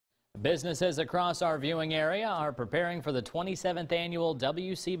Businesses across our viewing area are preparing for the 27th annual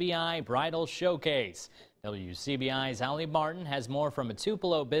WCBI Bridal Showcase. WCBI's Allie Martin has more from a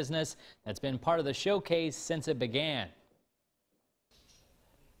Tupelo business that's been part of the showcase since it began.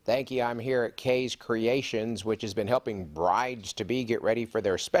 Thank you. I'm here at Kay's Creations, which has been helping brides-to-be get ready for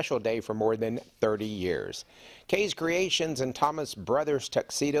their special day for more than 30 years. Kay's Creations and Thomas Brothers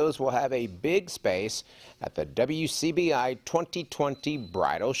Tuxedos will have a big space at the WCBI 2020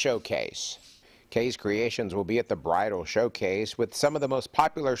 Bridal Showcase. Kay's Creations will be at the Bridal Showcase with some of the most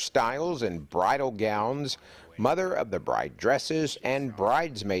popular styles in bridal gowns, mother-of-the-bride dresses, and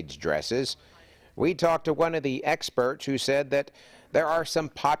bridesmaids dresses. We talked to one of the experts who said that there are some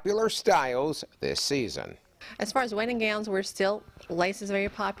popular styles this season. As far as wedding gowns, lace is very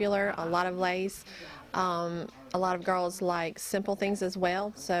popular, a lot of lace. A lot of girls like simple things as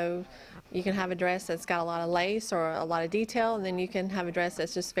well, so you can have a dress that's got a lot of lace or a lot of detail, and then you can have a dress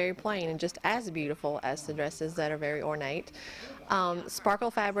that's just very plain and just as beautiful as the dresses that are very ornate. Sparkle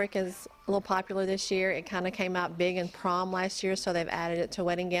fabric is a little popular this year. It kind of came out big in prom last year, so they've added it to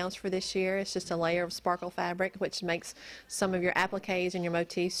wedding gowns for this year. It's just a layer of sparkle fabric, which makes some of your appliques and your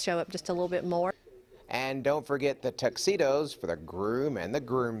motifs show up just a little bit more. And don't forget the tuxedos for the groom and the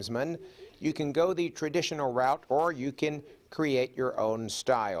groomsmen. You can go the traditional route or you can create your own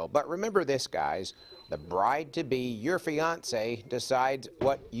style. But remember this, guys, the bride-to-be, your fiance, decides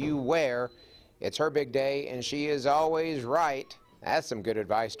what you wear. It's her big day and she is always right. That's some good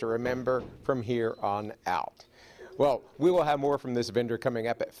advice to remember from here on out. Well, we will have more from this vendor coming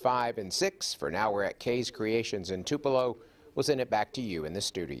up at 5 and 6. For now, we're at Kay's Creations in Tupelo. We'll send it back to you in the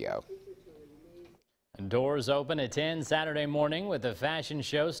studio. Doors open at 10 Saturday morning with the fashion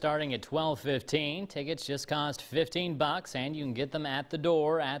show starting at 12:15. Tickets just cost $15 and you can get them at the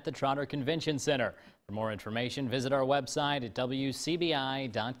door at the Trotter Convention Center. For more information, visit our website at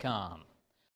WCBI.com.